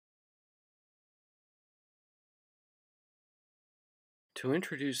To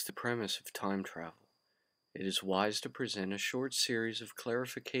introduce the premise of time travel, it is wise to present a short series of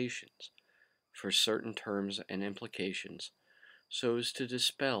clarifications for certain terms and implications so as to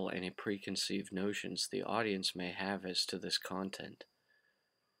dispel any preconceived notions the audience may have as to this content.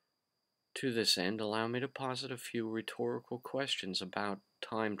 To this end, allow me to posit a few rhetorical questions about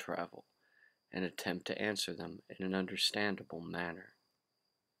time travel and attempt to answer them in an understandable manner.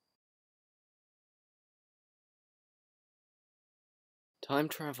 Time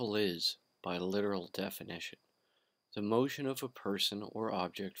travel is, by literal definition, the motion of a person or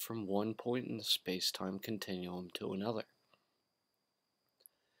object from one point in the space-time continuum to another.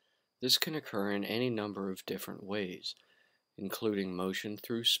 This can occur in any number of different ways, including motion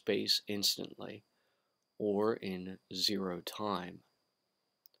through space instantly, or in zero time,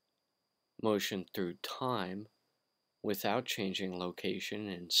 motion through time without changing location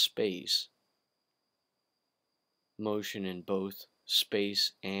in space, motion in both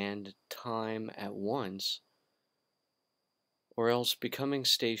space and time at once, or else becoming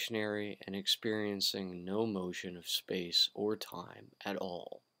stationary and experiencing no motion of space or time at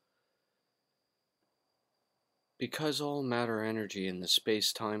all. Because all matter-energy in the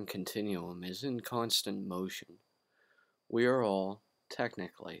space-time continuum is in constant motion, we are all,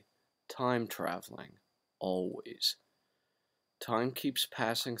 technically, time-traveling, always. Time keeps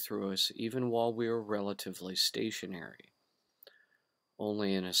passing through us even while we are relatively stationary,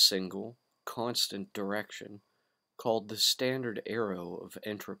 only in a single, constant direction called the standard arrow of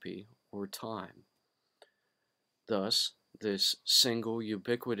entropy or time. Thus, this single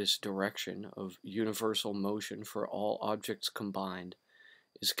ubiquitous direction of universal motion for all objects combined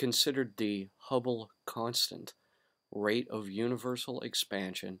is considered the Hubble constant rate of universal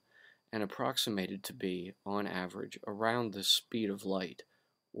expansion and approximated to be, on average, around the speed of light,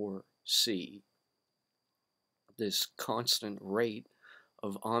 or c. This constant rate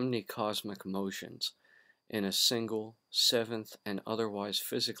of omnicosmic motions in a single, seventh, and otherwise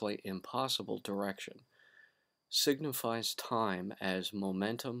physically impossible direction signifies time as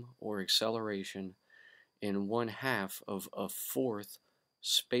momentum or acceleration in 1/2 of a fourth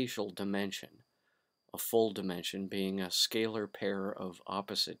spatial dimension, a full dimension being a scalar pair of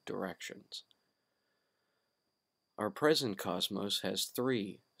opposite directions. Our present cosmos has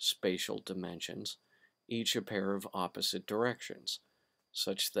 3 spatial dimensions, each a pair of opposite directions,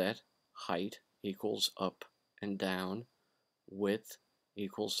 such that height equals up and down, width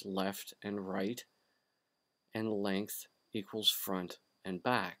equals left and right, and length equals front and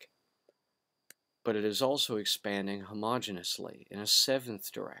back. But it is also expanding homogeneously in a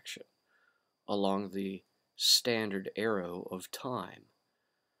 7th direction, along the standard arrow of time.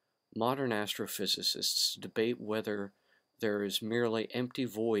 Modern astrophysicists debate whether there is merely empty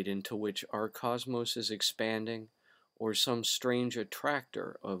void into which our cosmos is expanding, or some strange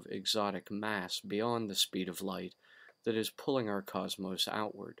attractor of exotic mass beyond the speed of light that is pulling our cosmos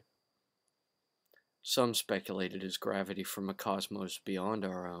outward. Some speculate it is gravity from a cosmos beyond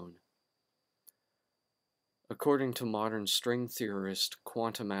our own. According to modern string theorist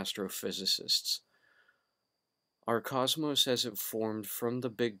quantum astrophysicists, our cosmos as it formed from the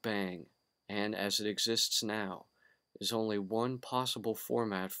Big Bang and as it exists now is only one possible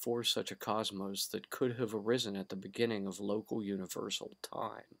format for such a cosmos that could have arisen at the beginning of local universal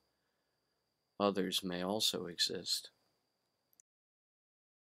time. Others may also exist.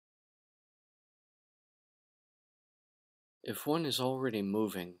 If one is already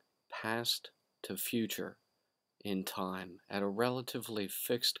moving past to future in time at a relatively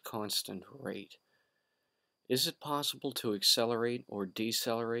fixed constant rate, is it possible to accelerate or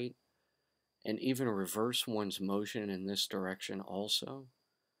decelerate and even reverse one's motion in this direction also?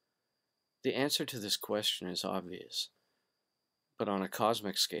 The answer to this question is obvious, but on a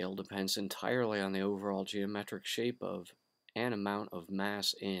cosmic scale depends entirely on the overall geometric shape of and amount of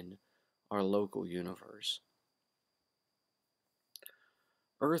mass in our local universe.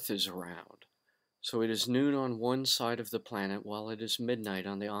 Earth is round, so it is noon on one side of the planet while it is midnight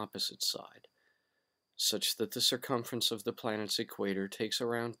on the opposite side, such that the circumference of the planet's equator takes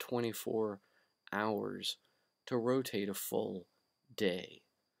around 24 hours to rotate a full day.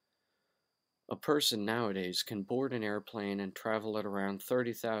 A person nowadays can board an airplane and travel at around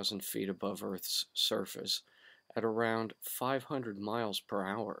 30,000 feet above Earth's surface at around 500 miles per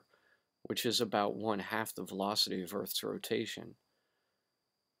hour, which is about 1/2 the velocity of Earth's rotation,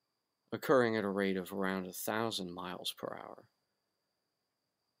 occurring at a rate of around 1,000 miles per hour.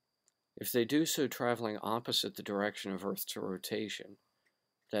 If they do so traveling opposite the direction of Earth's rotation,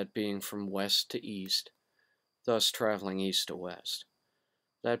 that being from west to east, thus traveling east to west,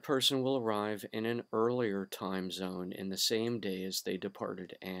 That person will arrive in an earlier time zone in the same day as they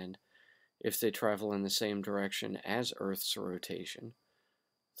departed, and if they travel in the same direction as Earth's rotation,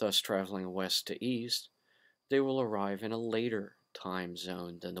 thus traveling west to east, they will arrive in a later time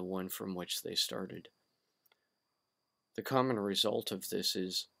zone than the one from which they started. The common result of this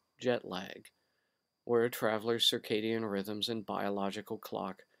is jet lag, where a traveler's circadian rhythms and biological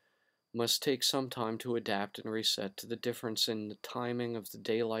clock must take some time to adapt and reset to the difference in the timing of the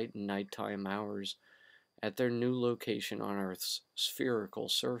daylight and nighttime hours at their new location on Earth's spherical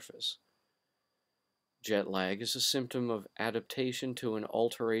surface. Jet lag is a symptom of adaptation to an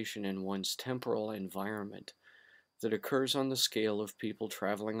alteration in one's temporal environment that occurs on the scale of people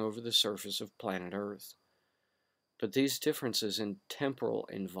traveling over the surface of planet Earth. But these differences in temporal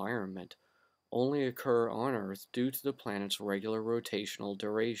environment only occur on Earth due to the planet's regular rotational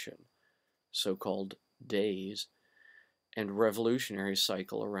duration, so-called days, and revolutionary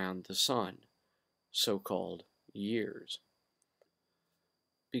cycle around the Sun, so-called years.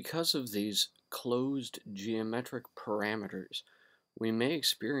 Because of these closed geometric parameters, we may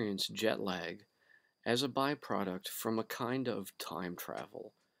experience jet lag as a byproduct from a kind of time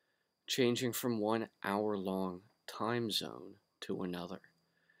travel, changing from one hour-long time zone to another,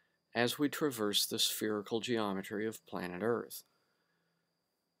 as we traverse the spherical geometry of planet Earth.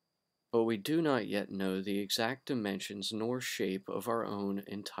 But we do not yet know the exact dimensions nor shape of our own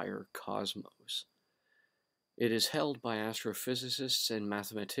entire cosmos. It is held by astrophysicists and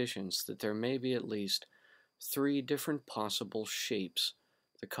mathematicians that there may be at least 3 different possible shapes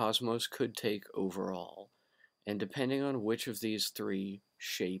the cosmos could take overall, and depending on which of these 3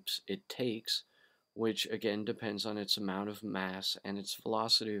 shapes it takes, which again depends on its amount of mass and its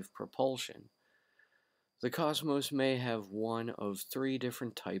velocity of propulsion, the cosmos may have one of 3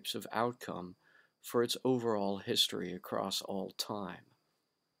 different types of outcome for its overall history across all time.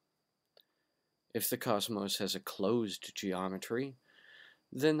 If the cosmos has a closed geometry,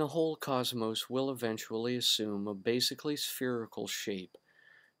 then the whole cosmos will eventually assume a basically spherical shape,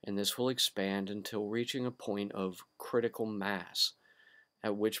 and this will expand until reaching a point of critical mass,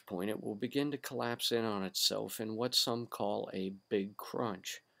 at which point it will begin to collapse in on itself in what some call a big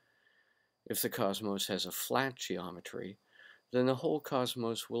crunch. If the cosmos has a flat geometry, then the whole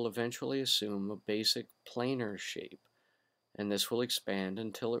cosmos will eventually assume a basic planar shape, and this will expand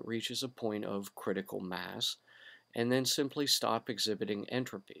until it reaches a point of critical mass, and then simply stop exhibiting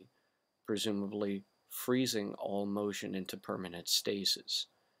entropy, presumably freezing all motion into permanent stasis.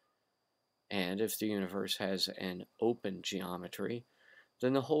 And if the universe has an open geometry,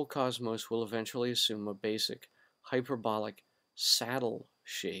 then the whole cosmos will eventually assume a basic hyperbolic saddle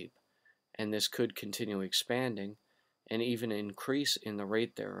shape, and this could continue expanding and even increase in the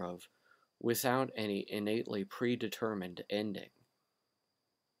rate thereof without any innately predetermined ending.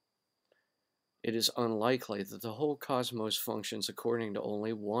 It is unlikely that the whole cosmos functions according to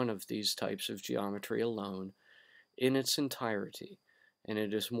only one of these types of geometry alone in its entirety, and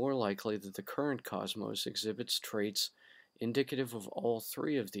it is more likely that the current cosmos exhibits traits indicative of all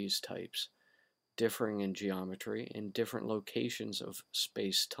 3 of these types, differing in geometry in different locations of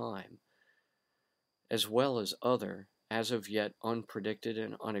space-time, as well as other, as of yet unpredicted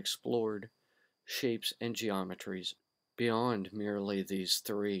and unexplored, shapes and geometries beyond merely these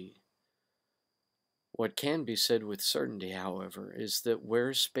 3. What can be said with certainty, however, is that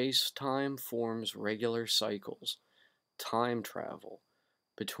where space-time forms regular cycles, time travel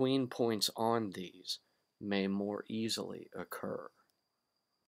between points on these may more easily occur.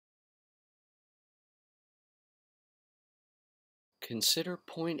 Consider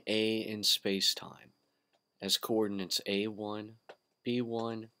point A in space-time as coordinates A1,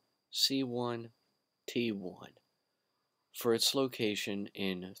 B1, C1, T1 for its location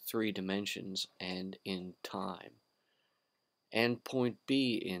in 3 dimensions and in time, and point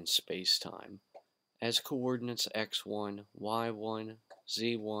B in space-time as coordinates x1, y1,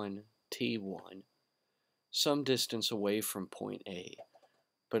 z1, t1, some distance away from point A,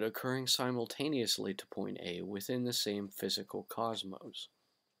 but occurring simultaneously to point A within the same physical cosmos.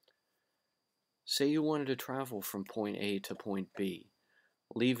 Say you wanted to travel from point A to point B,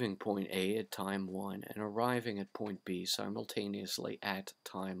 leaving point A at time 1 and arriving at point B simultaneously at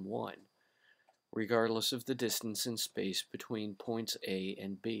time 1, regardless of the distance in space between points A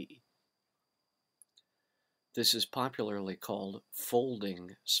and B. This is popularly called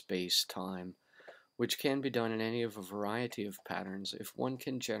folding space-time, which can be done in any of a variety of patterns if one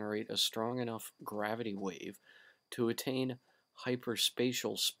can generate a strong enough gravity wave to attain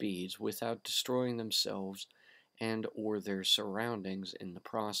hyperspatial speeds without destroying themselves and or their surroundings in the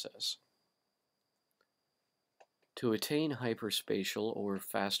process. To attain hyperspatial or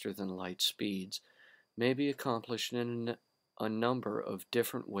faster than light speeds may be accomplished in a number of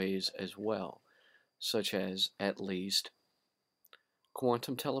different ways as well, such as, at least,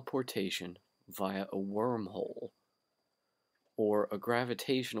 quantum teleportation via a wormhole, or a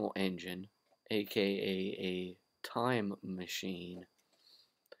gravitational engine, aka a time machine.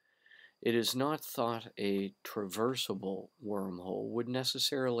 It is not thought a traversable wormhole would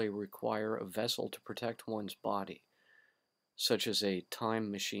necessarily require a vessel to protect one's body, such as a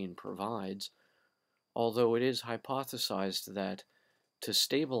time machine provides, although it is hypothesized that to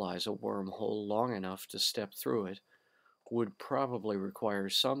stabilize a wormhole long enough to step through it would probably require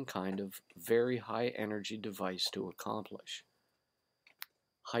some kind of very high energy device to accomplish.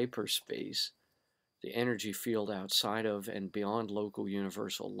 Hyperspace, the energy field outside of and beyond local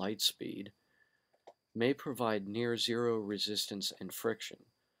universal light speed, may provide near zero resistance and friction,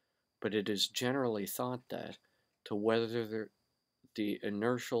 but it is generally thought that to weather the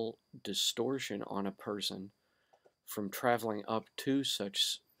inertial distortion on a person from traveling up to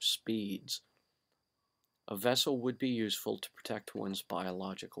such speeds, a vessel would be useful to protect one's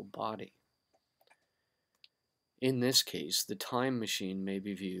biological body. In this case, the time machine may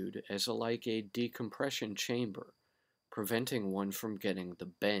be viewed as like a decompression chamber, preventing one from getting the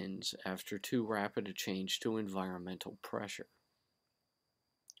bends after too rapid a change to environmental pressure.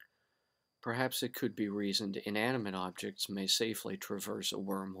 Perhaps it could be reasoned inanimate objects may safely traverse a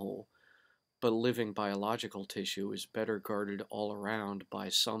wormhole, but living biological tissue is better guarded all around by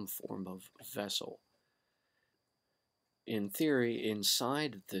some form of vessel. In theory,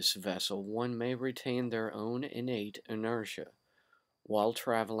 inside this vessel, one may retain their own innate inertia while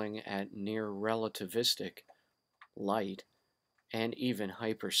traveling at near relativistic, light, and even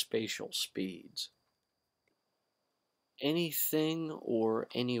hyperspatial speeds. Anything or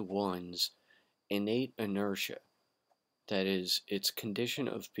anyone's innate inertia, that is, its condition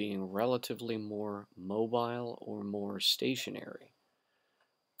of being relatively more mobile or more stationary,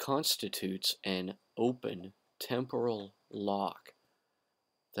 constitutes an open temporal lock,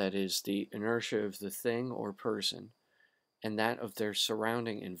 that is, the inertia of the thing or person and that of their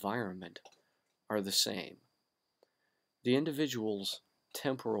surrounding environment are the same. The individual's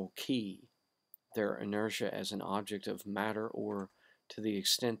temporal key, their inertia as an object of matter, or to the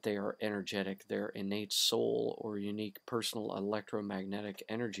extent they are energetic, their innate soul or unique personal electromagnetic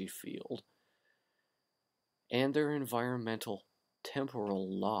energy field, and their environmental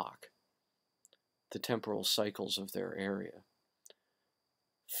temporal lock, the temporal cycles of their area,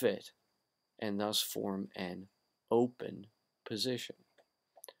 fit and thus form an open position.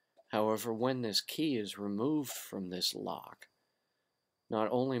 However, when this key is removed from this lock, not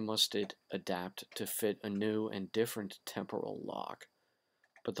only must it adapt to fit a new and different temporal lock,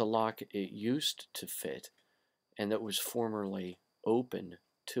 but the lock it used to fit and that was formerly open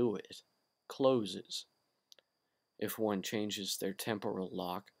to it closes. If one changes their temporal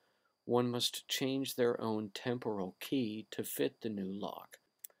lock, one must change their own temporal key to fit the new lock.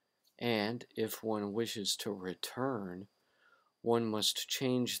 And if one wishes to return, one must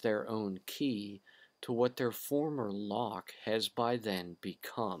change their own key to what their former lock has by then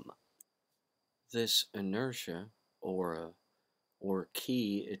become. This inertia, or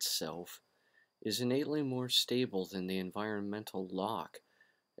key itself, is innately more stable than the environmental lock,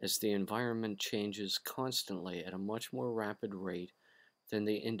 as the environment changes constantly at a much more rapid rate than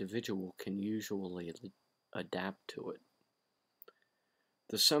the individual can usually adapt to it.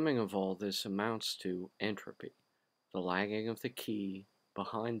 The summing of all this amounts to entropy, the lagging of the key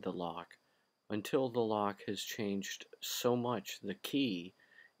behind the lock until the lock has changed so much the key,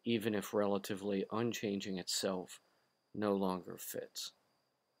 even if relatively unchanging itself, no longer fits.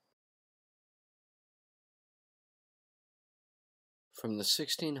 From the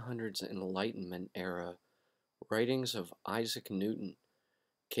 1600s Enlightenment era writings of Isaac Newton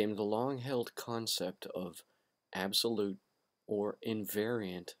came the long-held concept of absolute or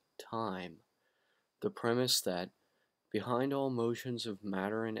invariant time, the premise that behind all motions of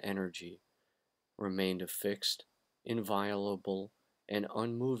matter and energy remained a fixed, inviolable, and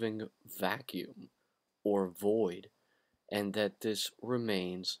unmoving vacuum or void, and that this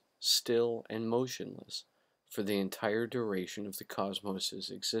remains still and motionless for the entire duration of the cosmos's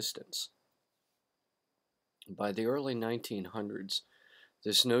existence. By the early 1900s,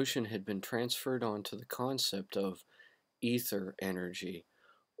 this notion had been transferred onto the concept of ether energy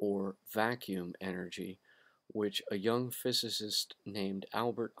or vacuum energy, which a young physicist named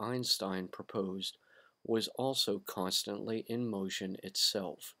Albert Einstein proposed was also constantly in motion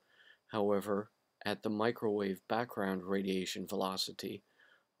itself, however, at the microwave background radiation velocity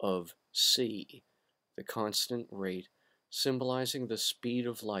of c, the constant rate symbolizing the speed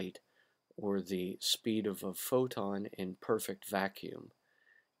of light or the speed of a photon in perfect vacuum,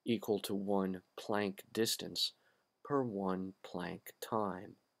 equal to 1 Planck distance per 1 Planck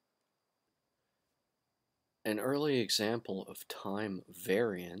time. An early example of time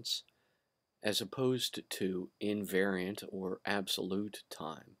variance, as opposed to invariant or absolute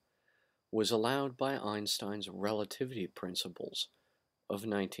time, was allowed by Einstein's relativity principles of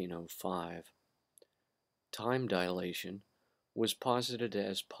 1905. Time dilation was posited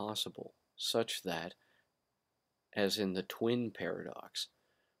as possible, such that, as in the twin paradox,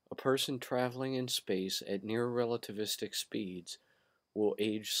 a person traveling in space at near relativistic speeds will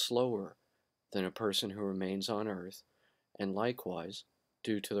age slower than a person who remains on Earth, and likewise,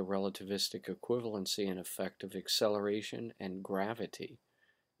 due to the relativistic equivalency and effect of acceleration and gravity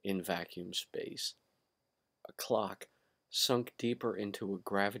in vacuum space, a clock sunk deeper into a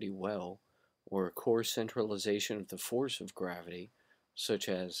gravity well or a core centralization of the force of gravity, such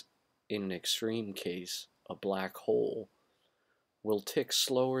as, in an extreme case, a black hole, will tick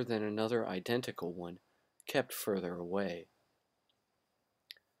slower than another identical one kept further away.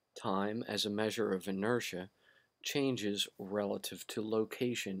 Time, as a measure of inertia, changes relative to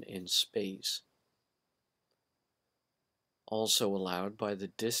location in space. Also allowed by the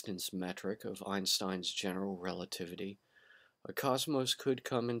distance metric of Einstein's general relativity, a cosmos could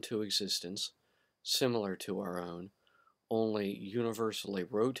come into existence, similar to our own, only universally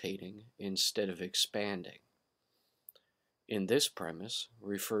rotating instead of expanding. In this premise,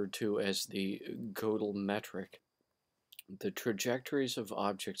 referred to as the Gödel metric, the trajectories of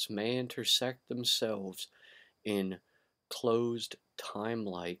objects may intersect themselves in closed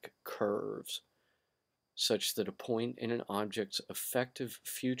time-like curves, such that a point in an object's effective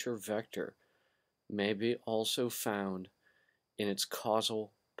future vector may be also found in its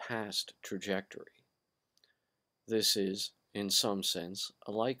causal past trajectory. This is, in some sense,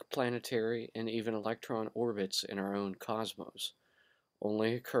 like planetary and even electron orbits in our own cosmos,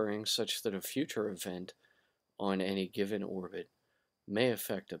 only occurring such that a future event on any given orbit may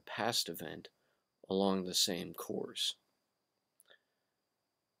affect a past event along the same course.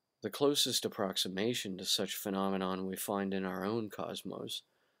 The closest approximation to such phenomenon we find in our own cosmos,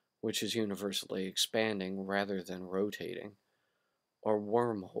 which is universally expanding rather than rotating, are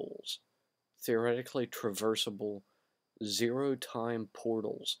wormholes, theoretically traversable zero-time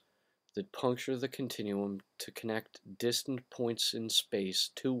portals that puncture the continuum to connect distant points in space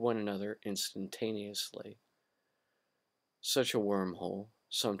to one another instantaneously. Such a wormhole,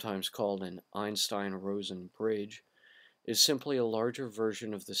 sometimes called an Einstein-Rosen bridge, is simply a larger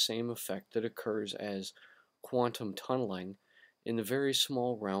version of the same effect that occurs as quantum tunneling in the very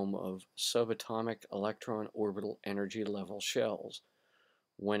small realm of subatomic electron orbital energy level shells,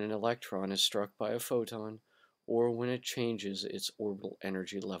 when an electron is struck by a photon or when it changes its orbital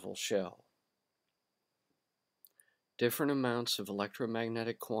energy level shell. Different amounts of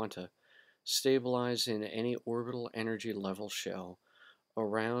electromagnetic quanta stabilize in any orbital energy level shell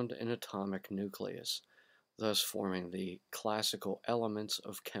around an atomic nucleus, thus forming the classical elements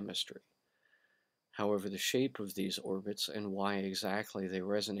of chemistry. However, the shape of these orbits and why exactly they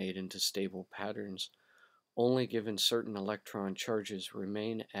resonate into stable patterns only given certain electron charges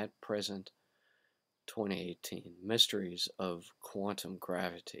remain at present 2018 mysteries of quantum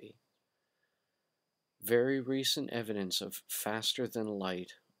gravity. Very recent evidence of faster than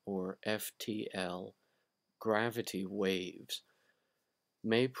light, or FTL, gravity waves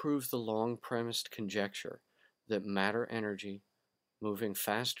may prove the long-premised conjecture that matter energy, moving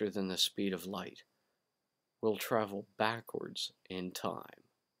faster than the speed of light, will travel backwards in time.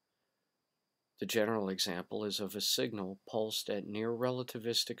 The general example is of a signal pulsed at near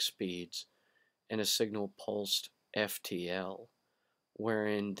relativistic speeds and a signal pulsed FTL,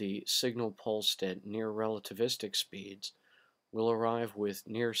 wherein the signal pulsed at near relativistic speeds will arrive with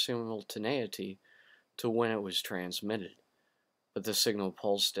near simultaneity to when it was transmitted, but the signal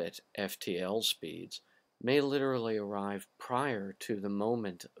pulsed at FTL speeds may literally arrive prior to the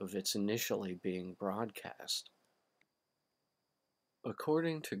moment of its initially being broadcast.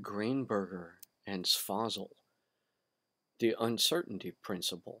 According to Greenberger and Swazel, the uncertainty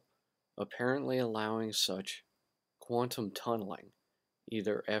principle, apparently allowing such quantum tunneling,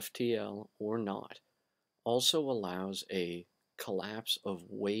 either FTL or not, also allows a collapse of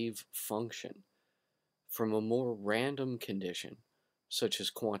wave function from a more random condition, such as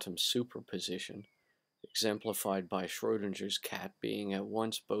quantum superposition, exemplified by Schrödinger's cat being at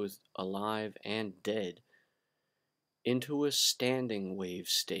once both alive and dead, into a standing wave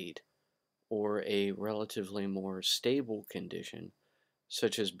state, or a relatively more stable condition,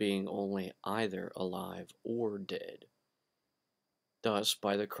 such as being only either alive or dead. Thus,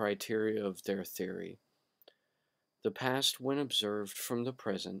 by the criteria of their theory, the past, when observed from the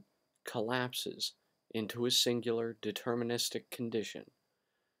present, collapses into a singular deterministic condition.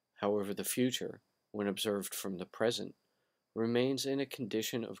 However, the future, when observed from the present, remains in a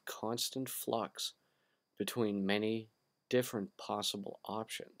condition of constant flux between many different possible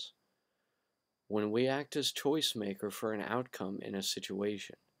options. When we act as choice maker for an outcome in a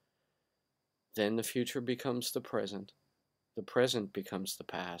situation, then the future becomes the present becomes the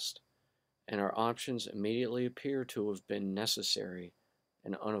past, and our options immediately appear to have been necessary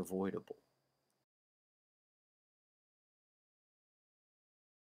and unavoidable.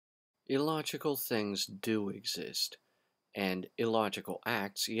 Illogical things do exist, and illogical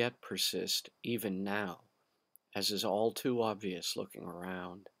acts yet persist even now, as is all too obvious looking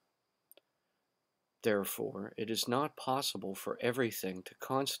around. Therefore, it is not possible for everything to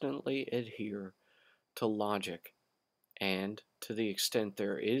constantly adhere to logic, and to the extent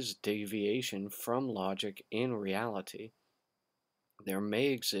there is deviation from logic in reality, there may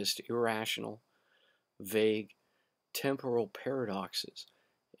exist irrational, vague, temporal paradoxes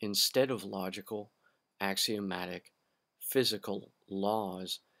instead of logical, axiomatic, physical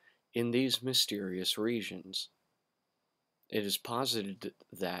laws in these mysterious regions. It is posited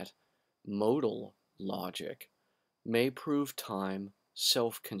that modal logic may prove time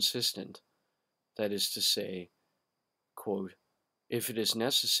self-consistent, that is to say, quote, if it is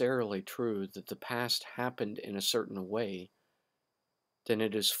necessarily true that the past happened in a certain way, then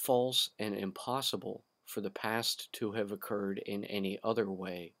it is false and impossible for the past to have occurred in any other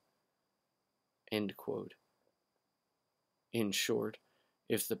way. End quote. In short,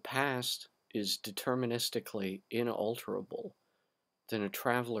 if the past is deterministically inalterable, then a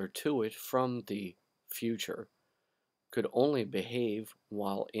traveler to it from the future could only behave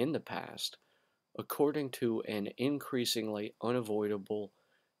while in the past according to an increasingly unavoidable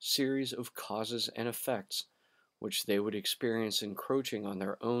series of causes and effects which they would experience encroaching on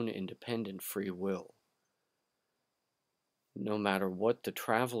their own independent free will. No matter what the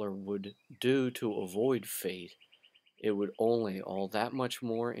traveler would do to avoid fate, it would only all that much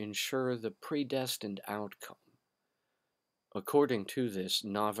more ensure the predestined outcome. According to this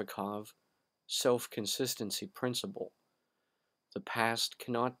Novikov self-consistency principle, the past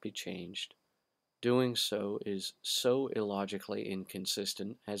cannot be changed. Doing so is so illogically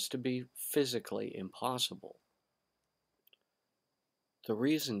inconsistent as to be physically impossible. The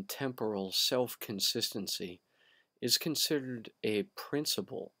reason temporal self-consistency is considered a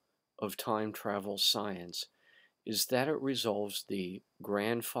principle of time travel science is that it resolves the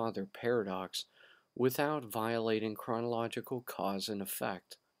grandfather paradox without violating chronological cause and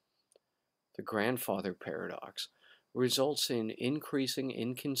effect. The grandfather paradox results in increasing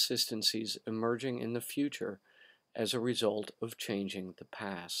inconsistencies emerging in the future as a result of changing the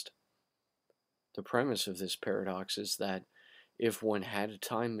past. The premise of this paradox is that if one had a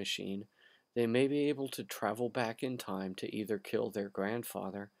time machine, they may be able to travel back in time to either kill their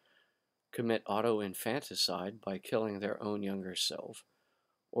grandfather, commit auto-infanticide by killing their own younger self,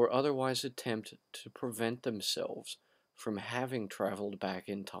 or otherwise attempt to prevent themselves from having traveled back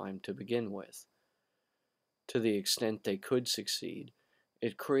in time to begin with. To the extent they could succeed,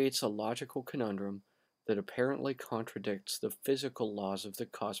 it creates a logical conundrum that apparently contradicts the physical laws of the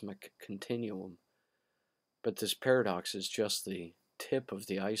cosmic continuum. But this paradox is just the tip of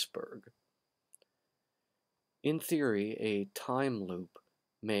the iceberg. In theory, a time loop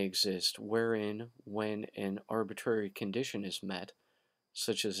may exist wherein, when an arbitrary condition is met,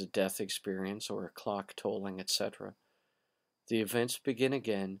 such as a death experience or a clock tolling, etc., the events begin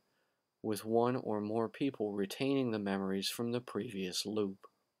again with one or more people retaining the memories from the previous loop.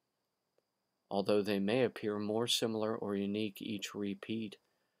 Although they may appear more similar or unique each repeat,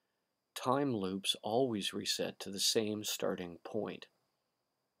 time loops always reset to the same starting point.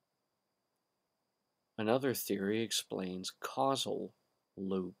 Another theory explains causal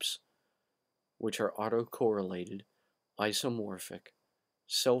loops, which are autocorrelated, isomorphic,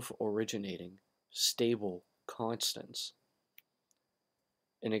 self-originating, stable constants.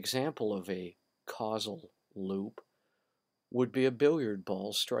 An example of a causal loop would be a billiard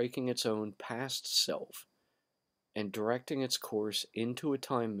ball striking its own past self and directing its course into a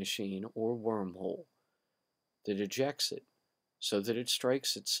time machine or wormhole that ejects it so that it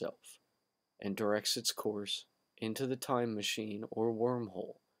strikes itself and directs its course into the time machine or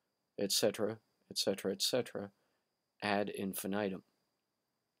wormhole, etc., etc., etc., ad infinitum.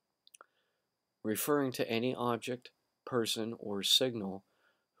 Referring to any object, person, or signal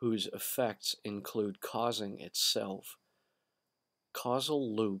whose effects include causing itself,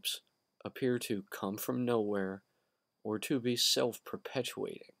 Causal loops appear to come from nowhere or to be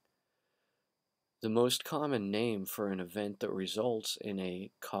self-perpetuating. The most common name for an event that results in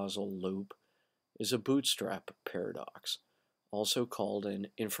a causal loop is a bootstrap paradox, also called an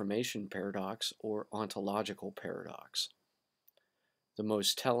information paradox or ontological paradox. The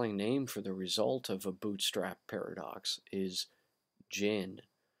most telling name for the result of a bootstrap paradox is gin,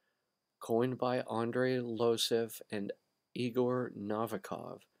 coined by Andrei Losev and Igor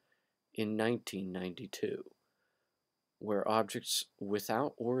Novikov in 1992, where objects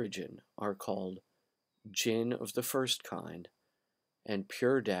without origin are called gin of the first kind, and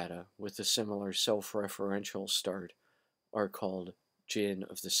pure data with a similar self-referential start are called gin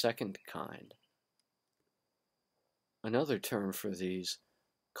of the second kind. Another term for these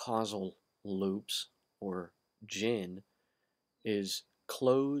causal loops, or gin, is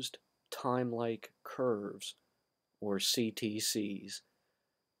closed time-like curves, or CTCs,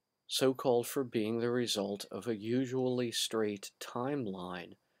 so called for being the result of a usually straight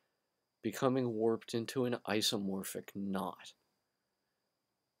timeline becoming warped into an isomorphic knot.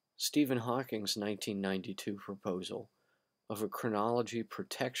 Stephen Hawking's 1992 proposal of a chronology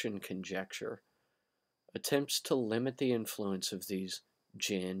protection conjecture attempts to limit the influence of these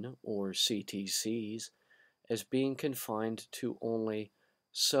gin or CTCs as being confined to only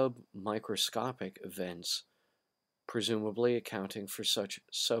submicroscopic events, presumably accounting for such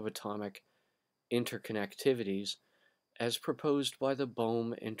subatomic interconnectivities as proposed by the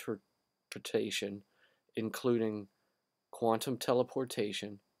Bohm interpretation, including quantum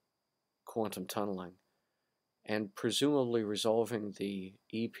teleportation, quantum tunneling, and presumably resolving the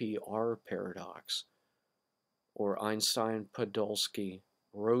EPR paradox, or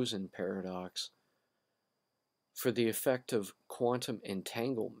Einstein-Podolsky-Rosen paradox, for the effect of quantum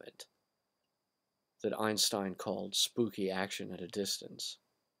entanglement that Einstein called spooky action at a distance.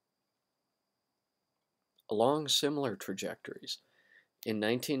 Along similar trajectories, in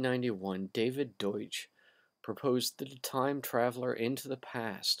 1991, David Deutsch proposed that a time traveler into the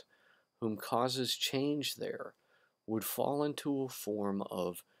past, whom causes change there, would fall into a form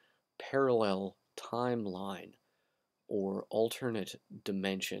of parallel timeline or alternate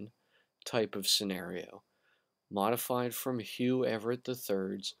dimension type of scenario, modified from Hugh Everett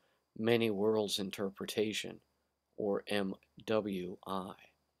III's many worlds interpretation, or MWI.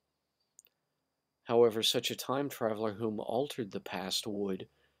 However, such a time traveler whom altered the past would,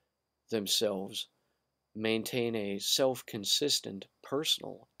 themselves, maintain a self-consistent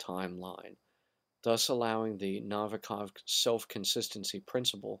personal timeline, thus allowing the Novikov self-consistency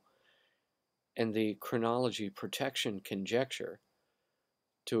principle and the chronology protection conjecture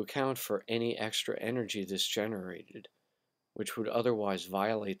to account for any extra energy this generated, which would otherwise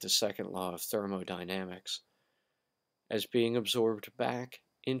violate the second law of thermodynamics, as being absorbed back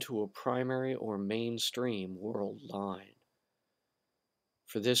into a primary or mainstream world line.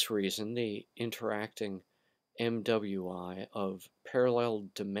 For this reason, the interacting MWI of parallel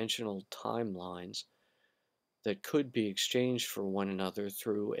dimensional timelines that could be exchanged for one another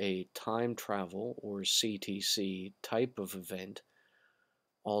through a time travel or CTC type of event,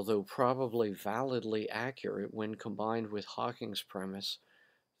 although probably validly accurate when combined with Hawking's premise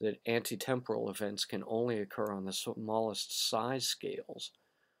that antitemporal events can only occur on the smallest size scales,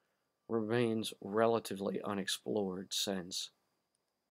 remains relatively unexplored since.